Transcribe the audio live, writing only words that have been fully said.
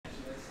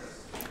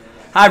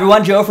Hi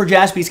everyone, Joe for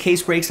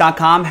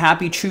JaspysCaseBreaks.com.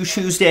 Happy True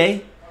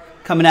Tuesday.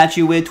 Coming at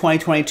you with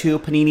 2022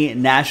 Panini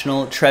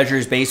National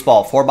Treasures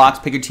Baseball. 4-box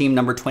pick your team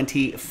number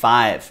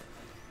 25.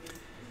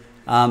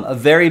 A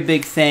very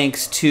big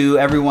thanks to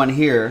everyone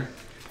here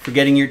for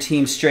getting your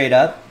team straight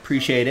up.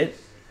 Appreciate it.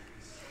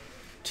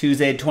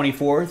 Tuesday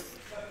 24th,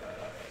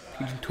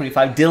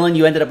 25. Dylan,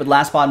 you ended up with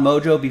Last Spot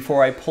Mojo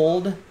before I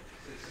pulled.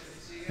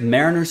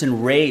 Mariners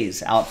and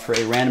Rays out for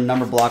a random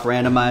number block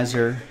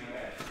randomizer.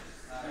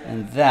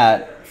 And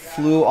that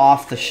flew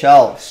off the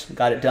shelves.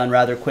 Got it done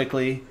rather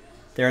quickly.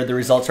 There are the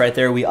results right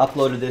there. We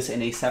uploaded this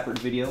in a separate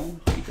video.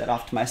 Keep that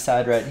off to my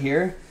side right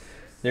here.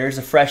 There's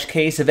a fresh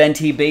case of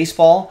NT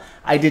Baseball.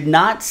 I did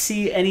not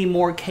see any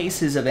more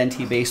cases of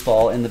NT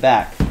Baseball in the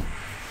back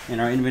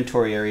in our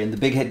inventory area in the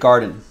Big Hit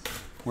Garden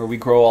where we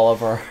grow all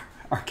of our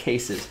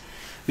cases.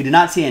 We did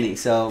not see any,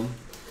 so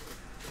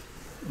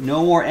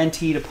no more NT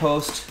to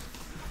post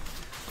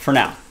for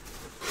now.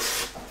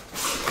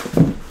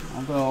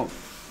 Although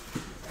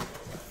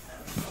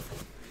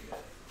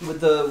with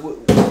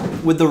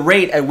the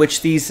rate at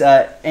which these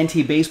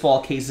NT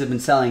Baseball cases have been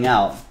selling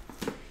out,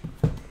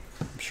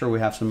 I'm sure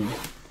we have some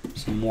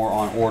more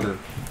on order.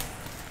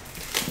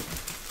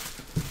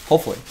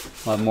 Hopefully,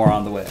 we'll have more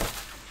on the way.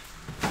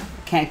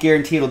 Can't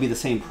guarantee it'll be the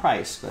same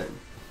price, but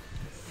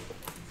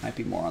might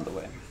be more on the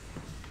way.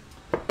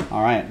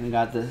 All right, we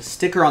got the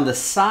sticker on the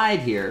side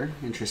here.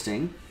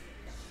 Interesting.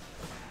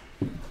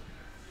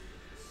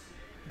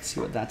 Let's see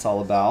what that's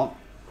all about.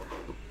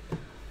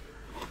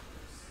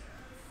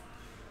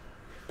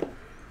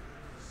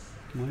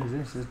 What is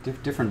this? It's a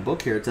different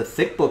book here. It's a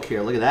thick book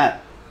here. Look at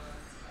that.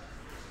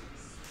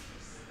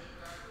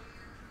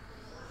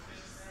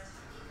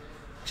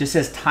 Just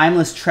says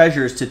Timeless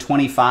Treasures to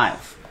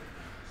 25.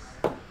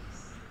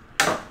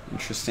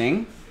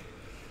 Interesting.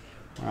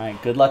 All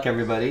right, good luck,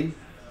 everybody.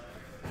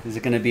 Is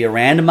it going to be a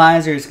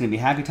randomizer? Is it going to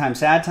be happy times,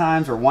 sad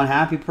times, or one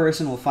happy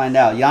person? We'll find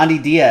out.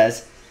 Yandy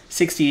Diaz,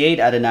 68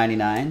 out of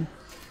 99.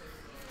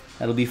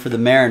 That'll be for the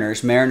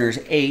Mariners. Mariners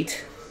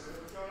 8.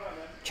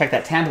 Check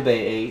that, Tampa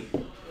Bay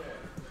 8.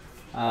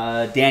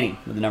 Danny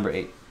with the number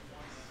 8.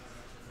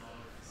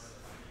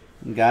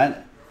 We got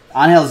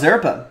Angel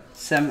Zerpa,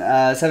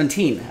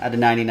 17 out of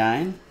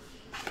 99.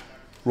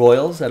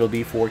 Royals, that'll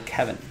be for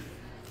Kevin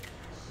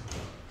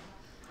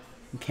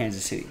in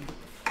Kansas City.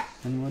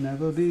 And we'll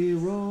never be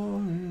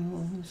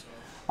Royals.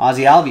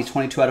 Ozzy Albies,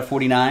 22 out of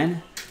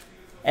 49.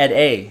 Ed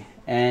A.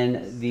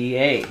 And the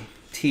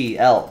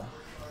ATL.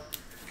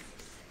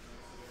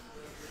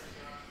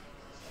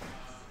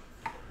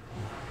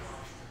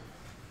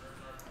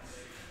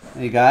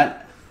 You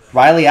got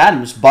Riley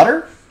Adams.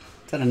 Butter?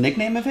 Is that a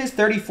nickname of his?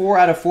 34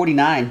 out of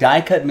 49.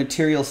 Die-cut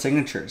material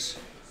signatures.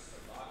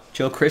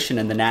 Joe Christian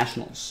and the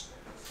Nationals.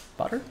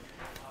 Butter?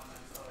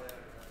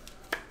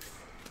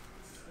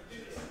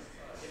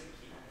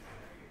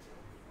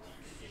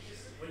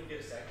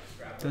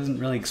 Doesn't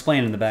really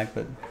explain in the back,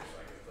 but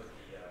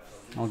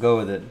I'll go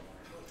with it.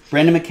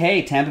 Brandon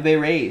McKay, Tampa Bay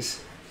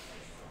Rays.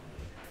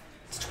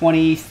 It's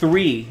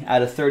 23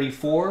 out of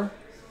 34.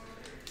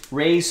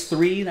 Rays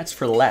 3, that's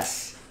for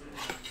less.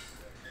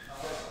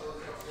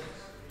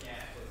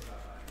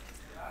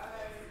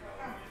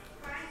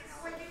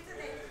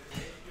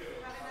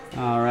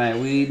 All right,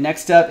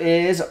 next up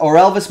is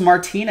Orelvis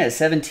Martinez,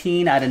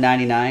 17 out of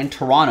 99,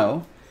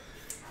 Toronto.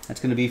 That's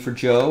going to be for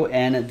Joe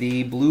and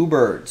the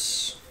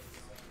Bluebirds.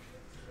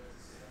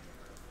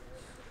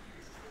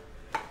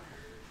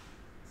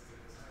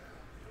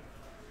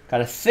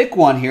 Got a thick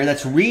one here.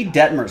 That's Reed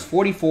Detmers,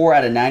 44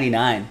 out of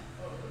 99.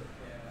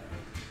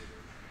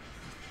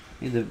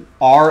 The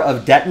R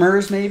of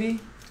Detmers, maybe?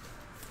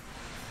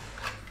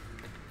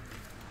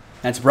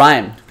 That's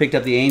Brian. Picked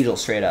up the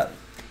Angels straight up.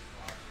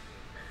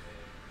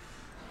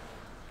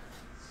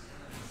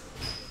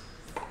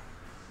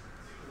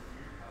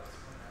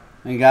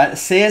 We got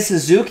Seiya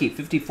Suzuki,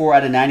 54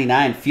 out of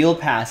 99, Field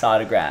Pass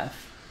autograph.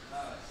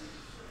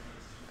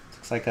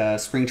 Looks like a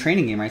spring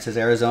training game, right? It says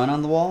Arizona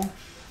on the wall.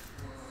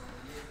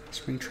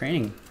 Spring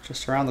training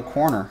just around the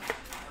corner.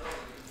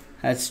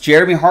 That's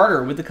Jeremy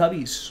Harder with the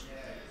Cubbies.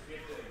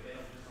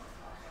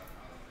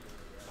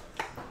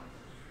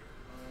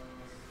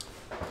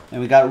 And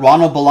we got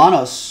Ronald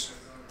Bolanos,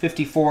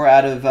 54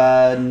 out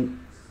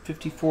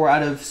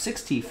of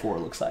 64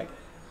 looks like.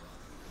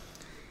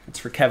 That's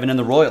for Kevin and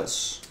the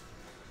Royals.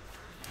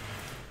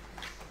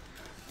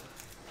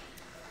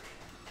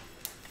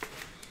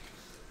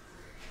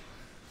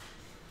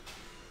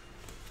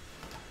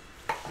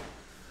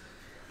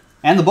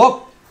 And the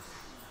book.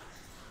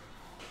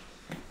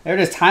 There it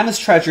is, Timeless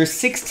Treasure,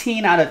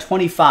 16 out of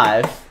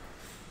 25.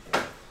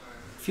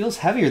 Feels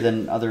heavier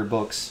than other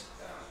books.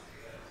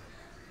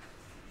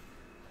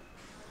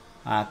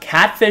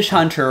 Catfish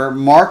Hunter,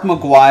 Mark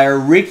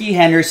McGwire, Ricky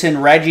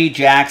Henderson, Reggie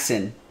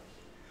Jackson.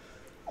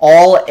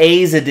 All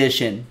A's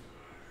edition.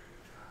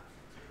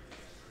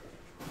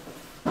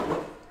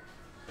 And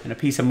a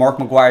piece of Mark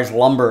McGwire's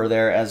lumber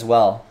there as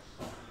well.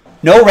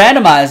 No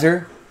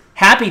randomizer.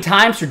 Happy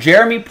times for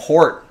Jeremy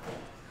Port.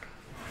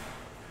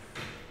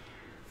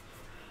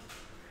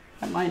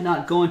 That might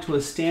not go into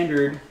a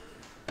standard.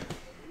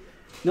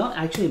 No,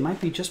 actually, it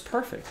might be just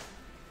perfect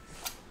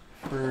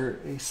for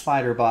a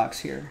slider box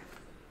here.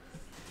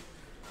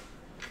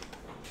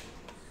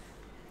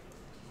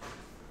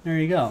 There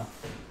you go.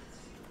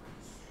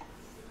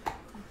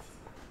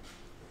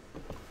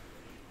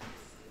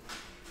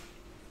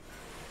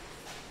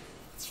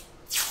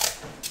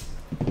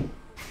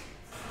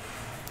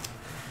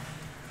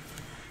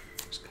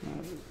 Just kind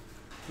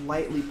of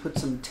lightly put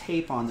some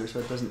tape on there so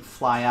it doesn't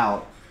fly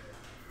out.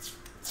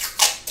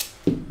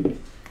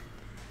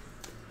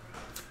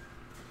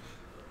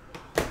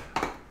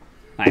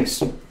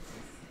 Nice.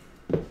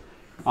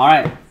 All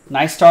right,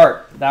 nice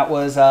start. That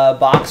was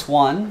box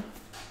 1.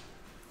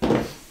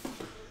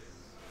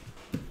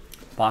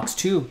 Box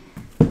 2.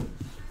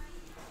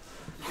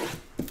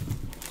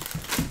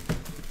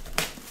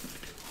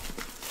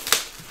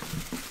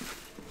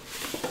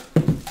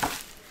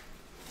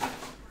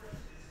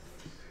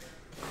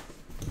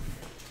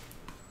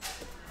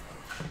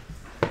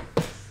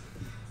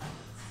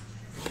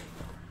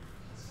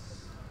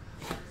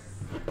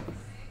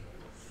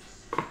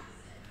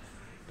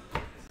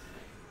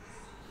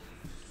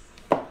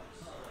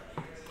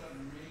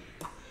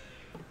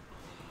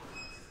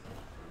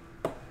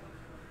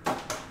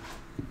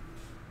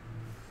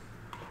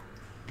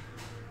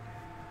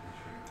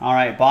 All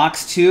right,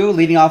 box 2,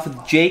 leading off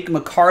with Jake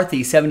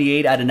McCarthy,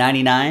 78 out of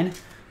 99.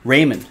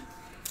 Raymond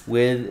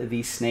with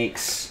the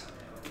Snakes.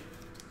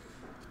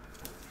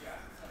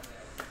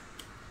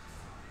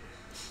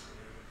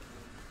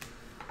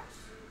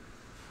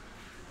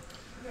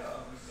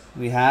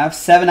 We have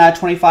 7 out of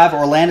 25,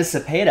 Orlando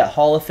Cepeda,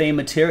 Hall of Fame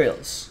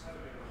materials.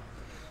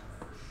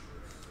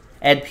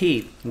 Ed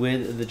P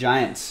with the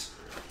Giants.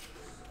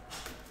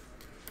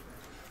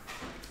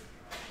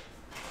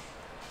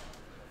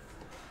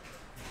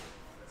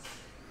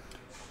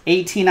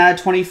 18 out of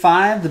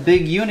 25, the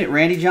big unit,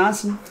 Randy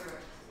Johnson.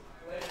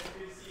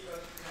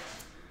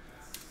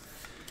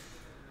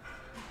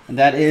 And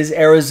that is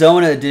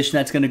Arizona edition.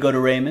 That's going to go to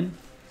Raymond.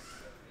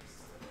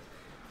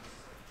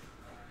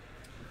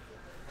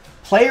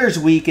 Players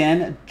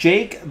Weekend,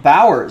 Jake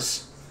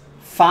Bowers,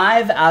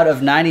 5 out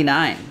of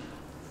 99.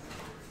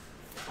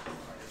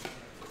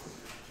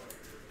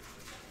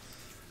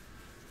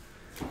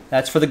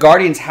 That's for the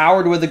Guardians.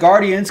 Howard with the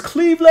Guardians.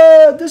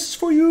 Cleveland, this is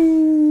for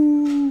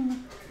you.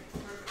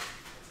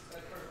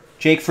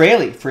 Jake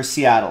Fraley for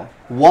Seattle,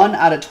 1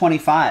 out of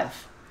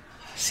 25.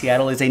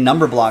 Seattle is a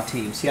number block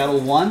team.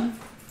 Seattle 1.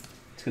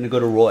 It's going to go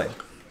to Roy.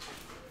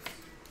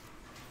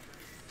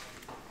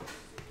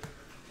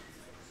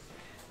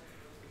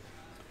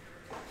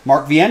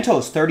 Mark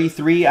Vientos,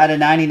 33 out of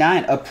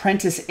 99.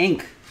 Apprentice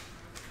Ink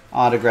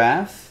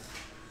autograph.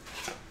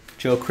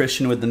 Joe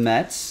Christian with the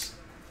Mets.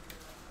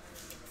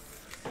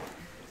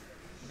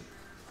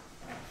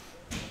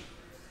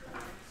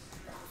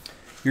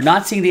 You're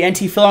not seeing the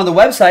NT filler on the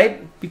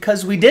website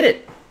because we did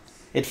it.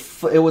 It's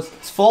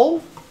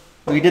full.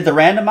 We did the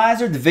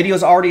randomizer. The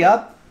video's already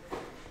up.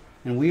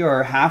 And we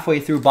are halfway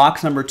through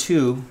box number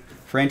 2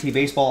 for NT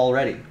Baseball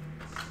already.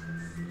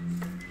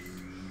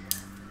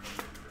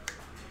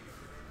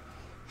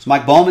 So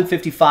Mike Bowman,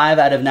 55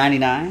 out of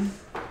 99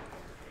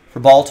 for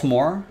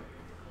Baltimore.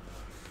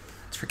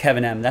 It's for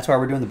Kevin M. That's why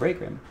we're doing the break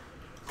room.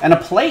 And a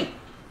plate.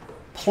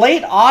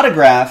 Plate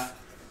autograph.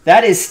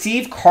 That is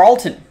Steve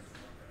Carlton.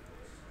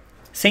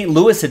 St.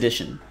 Louis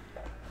edition.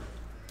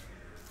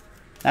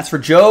 That's for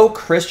Joe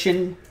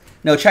Christian.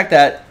 No, check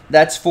that.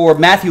 That's for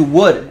Matthew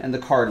Wood and the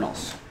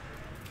Cardinals.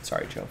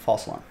 Sorry, Joe.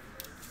 False alarm.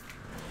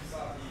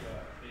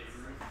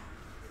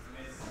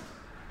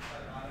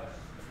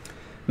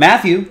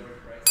 Matthew.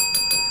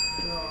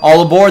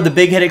 All aboard the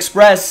Big Hit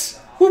Express.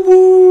 Whoop,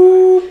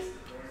 whoop.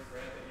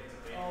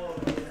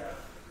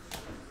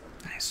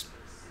 Nice.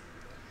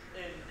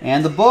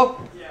 And the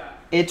book.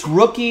 It's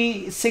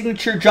rookie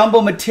signature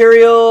jumbo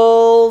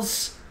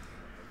materials.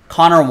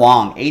 Connor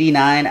Wong,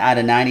 89 out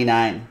of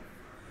 99.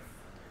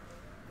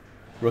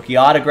 Rookie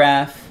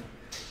autograph.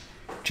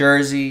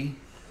 Jersey.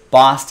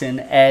 Boston.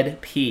 Ed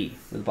P.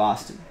 with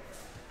Boston.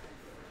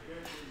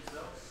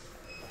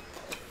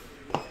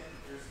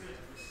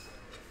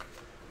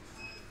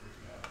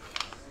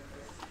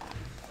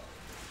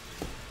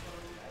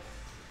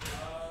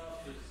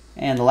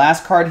 And the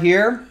last card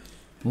here,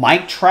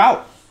 Mike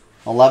Trout.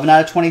 11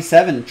 out of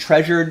 27,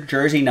 treasured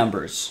jersey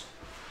numbers.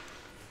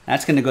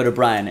 That's going to go to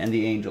Brian and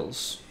the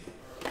Angels.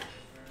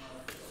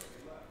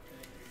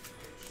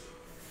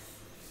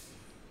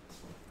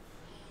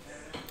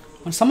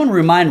 When someone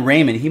remind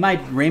Raymond,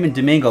 Raymond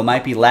Domingo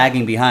might be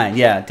lagging behind.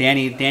 Yeah,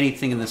 Danny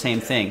thinking the same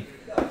thing.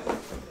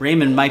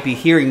 Raymond might be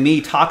hearing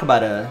me talk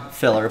about a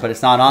filler, but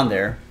it's not on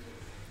there.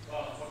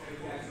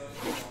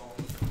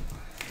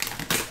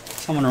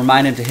 Someone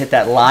remind him to hit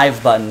that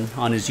live button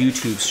on his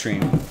YouTube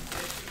stream.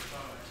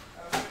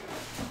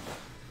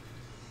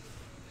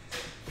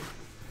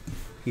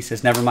 He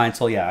says, never mind,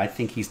 so yeah, I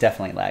think he's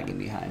definitely lagging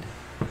behind.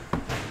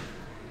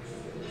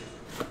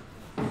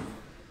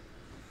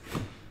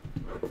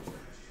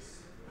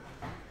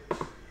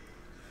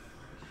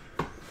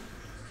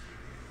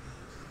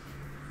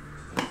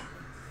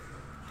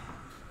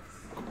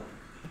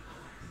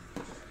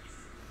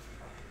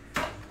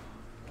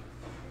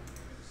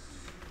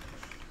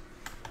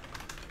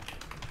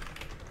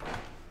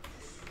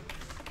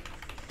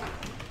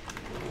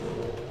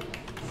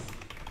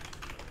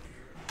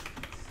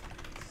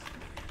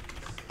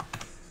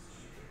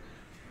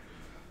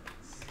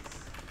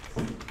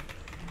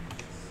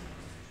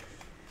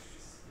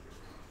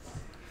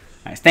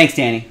 Nice. Thanks,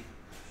 Danny.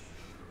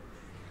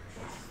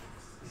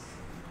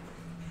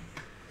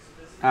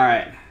 All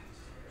right.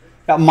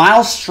 Got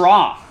Miles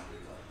Straw.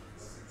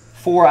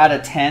 4 out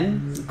of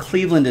 10.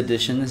 Cleveland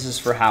edition. This is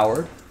for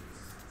Howard.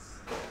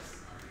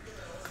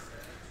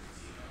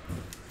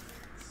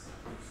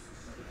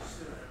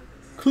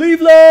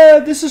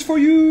 Cleveland, this is for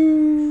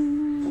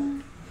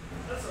you.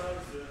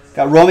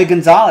 Got Romy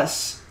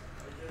Gonzalez.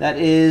 That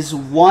is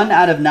 1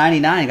 out of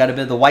 99. Got a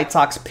bit of the White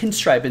Sox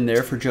pinstripe in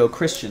there for Joe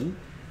Christian.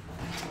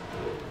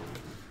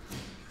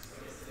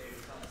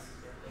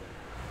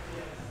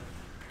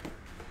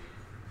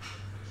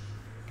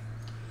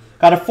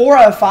 Got a 4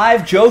 out of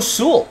 5, Joe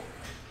Sewell.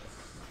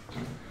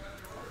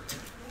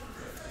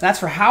 That's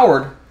for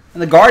Howard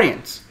and the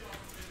Guardians.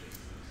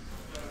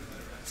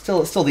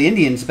 Still the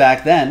Indians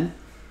back then.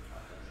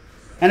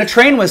 And a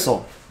train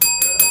whistle.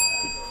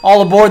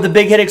 All aboard the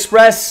Big Hit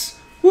Express.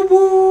 Whoop,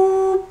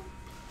 whoop.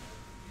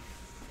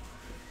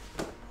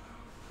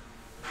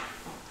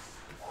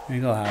 There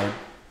you go, Howard.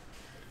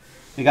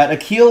 We got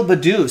Akil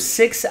Baddoo,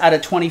 6 out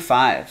of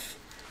 25.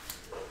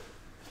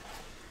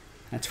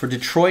 That's for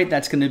Detroit.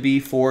 That's going to be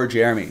for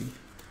Jeremy.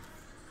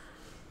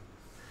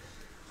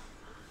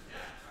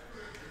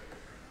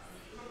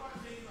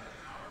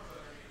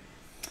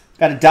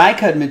 Got a die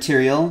cut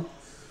material.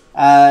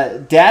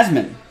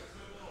 Dasman.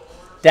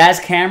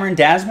 Daz Cameron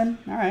Dasman.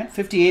 All right.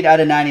 58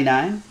 out of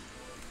 99.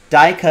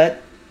 Die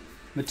cut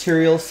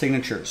material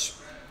signatures.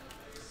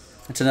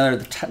 That's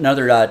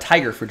another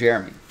Tiger for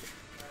Jeremy.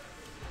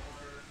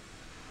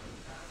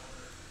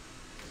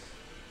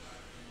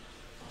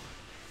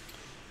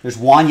 There's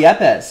Juan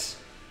Yepes.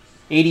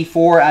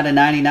 84 out of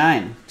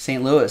 99.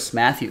 St. Louis.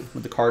 Matthew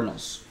with the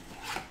Cardinals.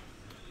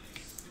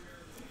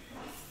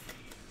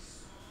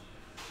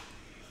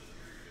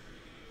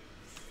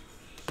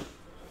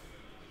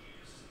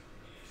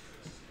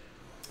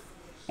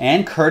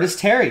 And Curtis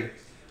Terry,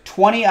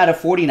 20 out of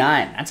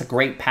 49. That's a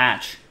great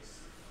patch.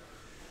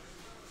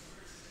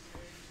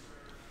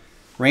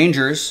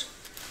 Rangers,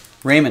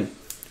 Raymond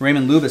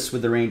Lubis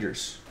with the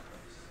Rangers.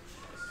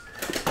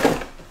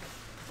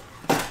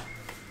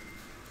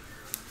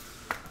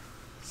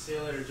 See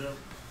you later, Joe.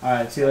 All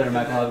right, see you later,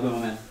 Michael. Have a good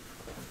one, man.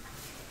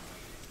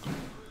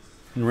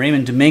 And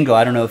Raymond Domingo,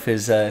 I don't know if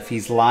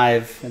he's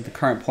live at the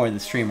current point of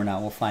the stream or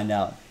not. We'll find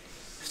out.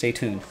 Stay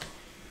tuned.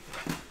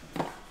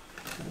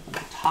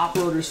 Top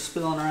loaders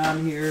spilling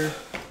around here.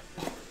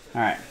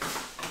 All right.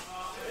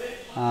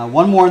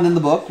 One more than the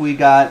book. We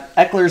got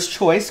Eckler's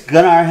Choice.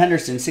 Gunnar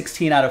Henderson,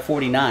 16 out of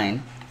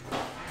 49.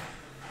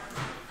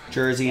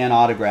 Jersey and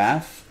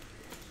autograph.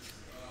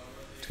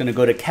 It's going to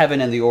go to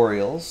Kevin and the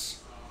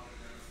Orioles.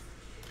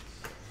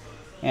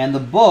 And the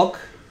book.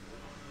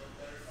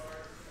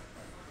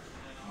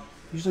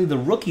 Usually the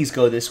rookies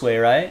go this way,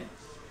 right?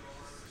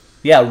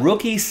 Yeah,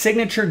 rookie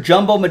signature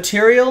jumbo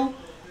material.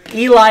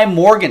 Eli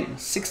Morgan,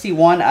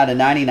 61 out of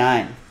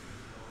 99.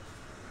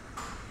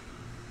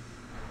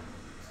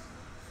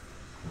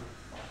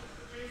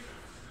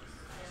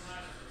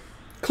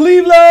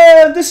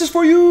 Cleveland, this is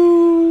for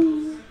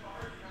you.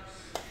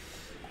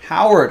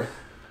 Howard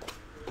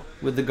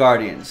with the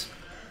Guardians.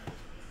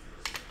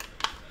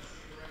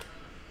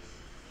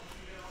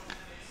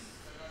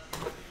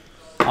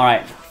 All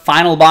right,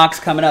 final box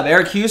coming up.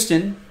 Eric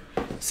Houston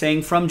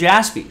saying from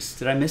Jaspys.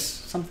 Did I miss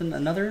something,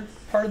 another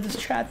part of this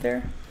chat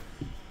there?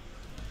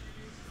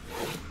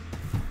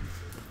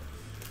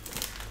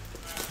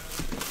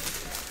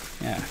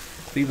 Yeah,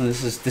 Cleveland,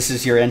 this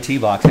is your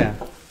NT box, yeah.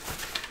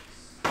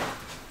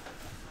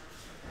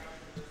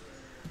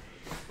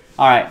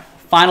 All right,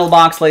 final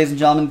box, ladies and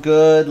gentlemen.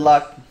 Good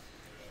luck.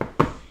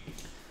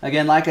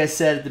 Again, like I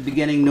said at the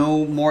beginning,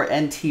 no more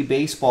NT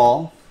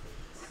baseball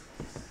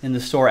in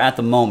the store at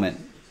the moment.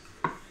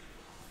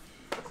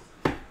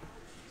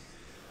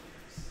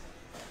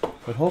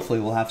 But hopefully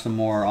we'll have some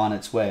more on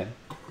its way.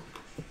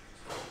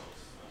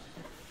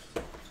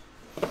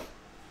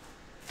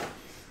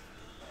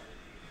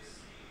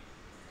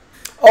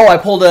 Oh, I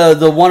pulled the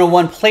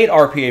 101 plate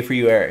RPA for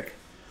you, Eric.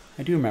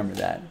 I do remember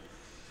that.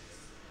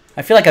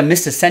 I feel like I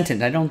missed a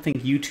sentence. I don't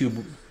think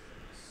YouTube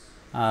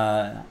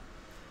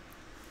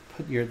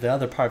put the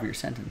other part of your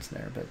sentence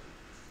there. But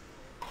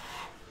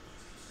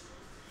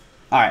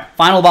all right,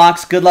 final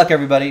box. Good luck,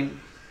 everybody.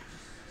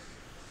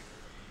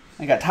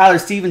 I got Tyler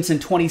Stevenson,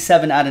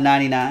 27 out of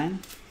 99.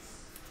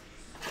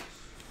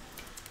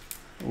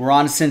 We're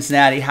on to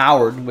Cincinnati.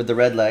 Howard with the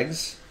Red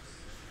Legs.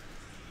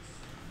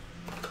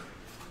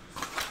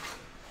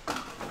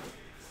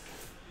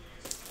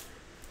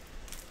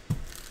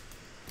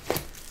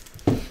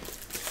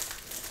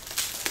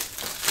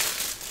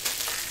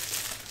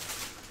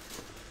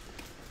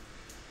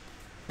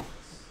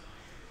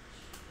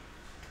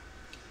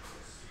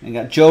 I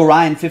got Joe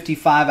Ryan,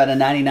 55 out of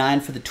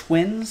 99 for the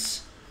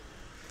Twins.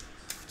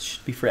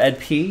 Should be for Ed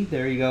P.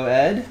 There you go,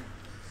 Ed.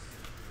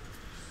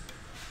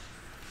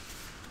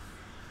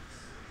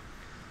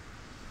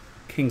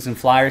 Kings and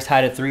Flyers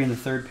tied at 3 in the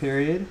third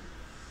period.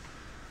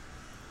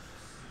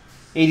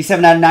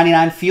 87 out of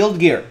 99 Field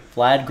Gear.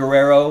 Vlad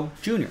Guerrero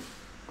Jr.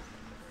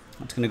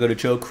 That's going to go to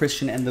Joe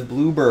Christian and the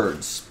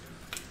Bluebirds.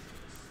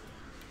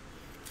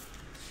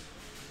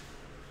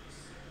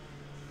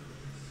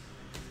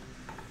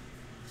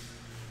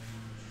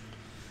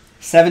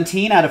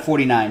 17 out of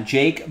 49,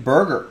 Jake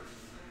Berger.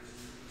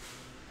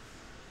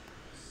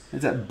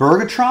 Is that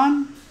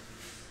Bergatron?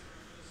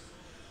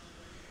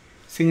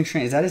 Signature,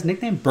 is that his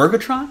nickname?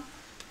 Bergatron?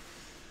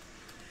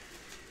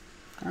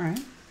 All right.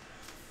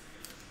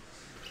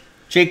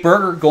 Jake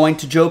Berger going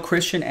to Joe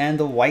Christian and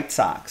the White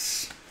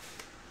Sox.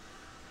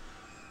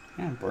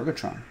 Yeah,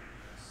 Bergatron.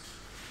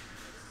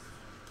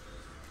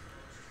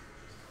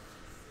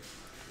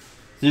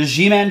 There's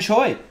Ji-Man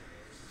Choi.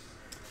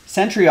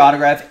 Century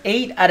autograph,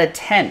 8 out of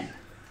 10.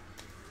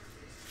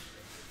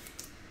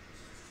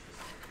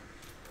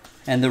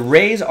 And the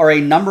Rays are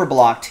a number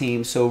block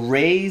team, so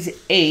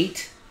Rays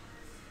 8.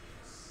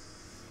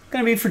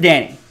 Going to be for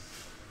Danny.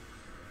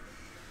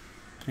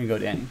 There you go,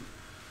 Danny.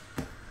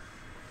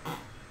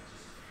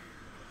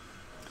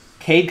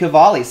 Cade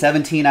Cavalli,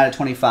 17 out of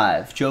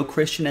 25. Joe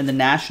Christian and the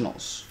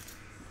Nationals.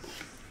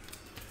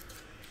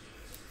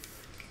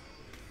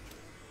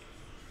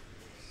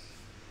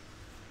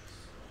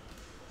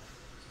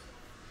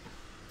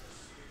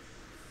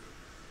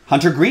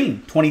 Hunter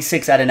Green,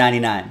 26 out of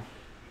 99.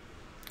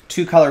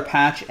 Two-color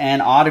patch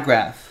and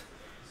autograph.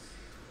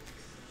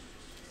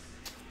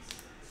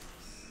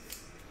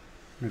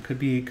 It could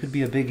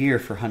be a big year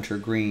for Hunter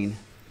Green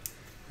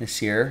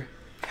this year.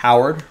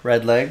 Howard,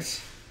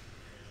 Redlegs.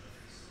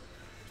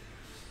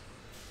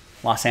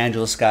 Los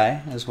Angeles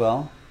guy as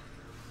well.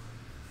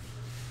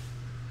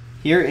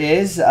 Here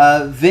is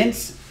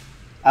Vince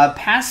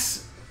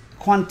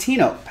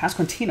Pasquantino,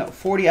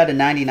 40 out of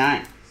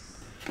 99.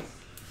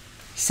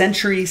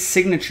 Century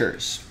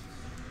Signatures.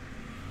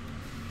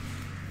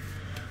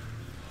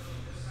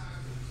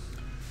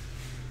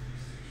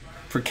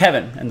 For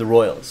Kevin and the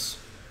Royals.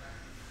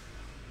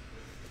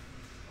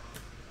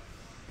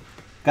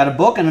 Got a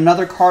book and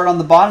another card on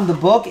the bottom. The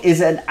book is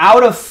an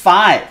out of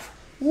 5.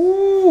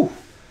 Woo!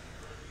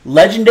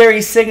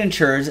 Legendary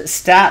Signatures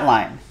stat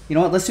line. You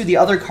know what? Let's do the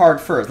other card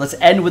first. Let's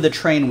end with a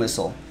train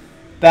whistle.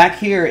 Back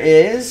here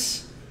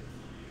is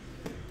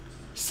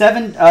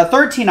 13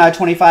 out of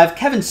 25.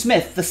 Kevin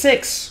Smith, the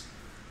 6.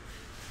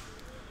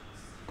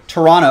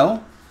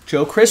 Toronto,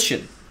 Joe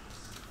Christian.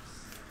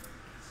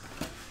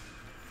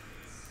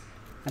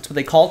 That's what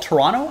they call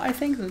Toronto, I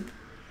think.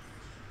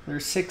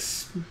 There's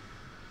 6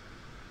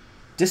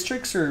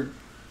 districts or...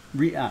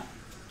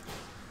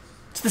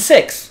 it's the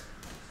 6.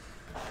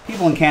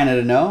 People in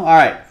Canada know. All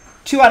right.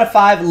 2 out of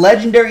 5.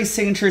 Legendary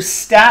Signature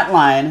stat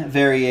line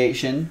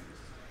variation.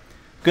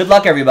 Good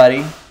luck,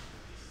 everybody.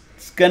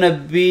 It's going to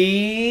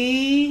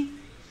be...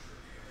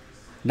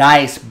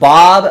 nice.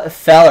 Bob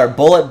Feller.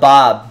 Bullet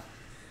Bob.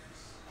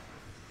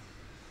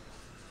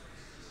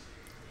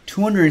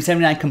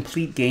 279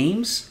 complete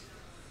games.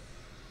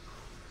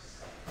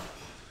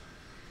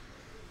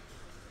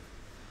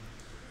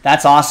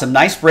 That's awesome.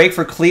 Nice break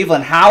for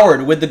Cleveland.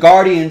 Howard with the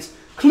Guardians.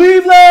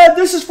 Cleveland,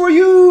 this is for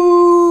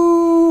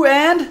you.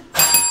 And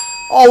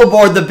all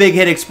aboard the Big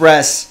Hit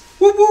Express.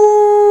 Whoop,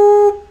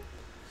 whoop.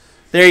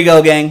 There you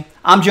go, gang.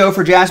 I'm Joe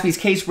for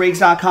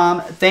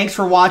JaspysCaseBreaks.com. Thanks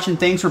for watching.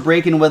 Thanks for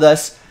breaking with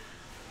us.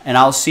 And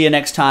I'll see you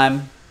next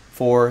time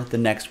for the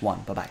next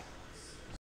one. Bye-bye.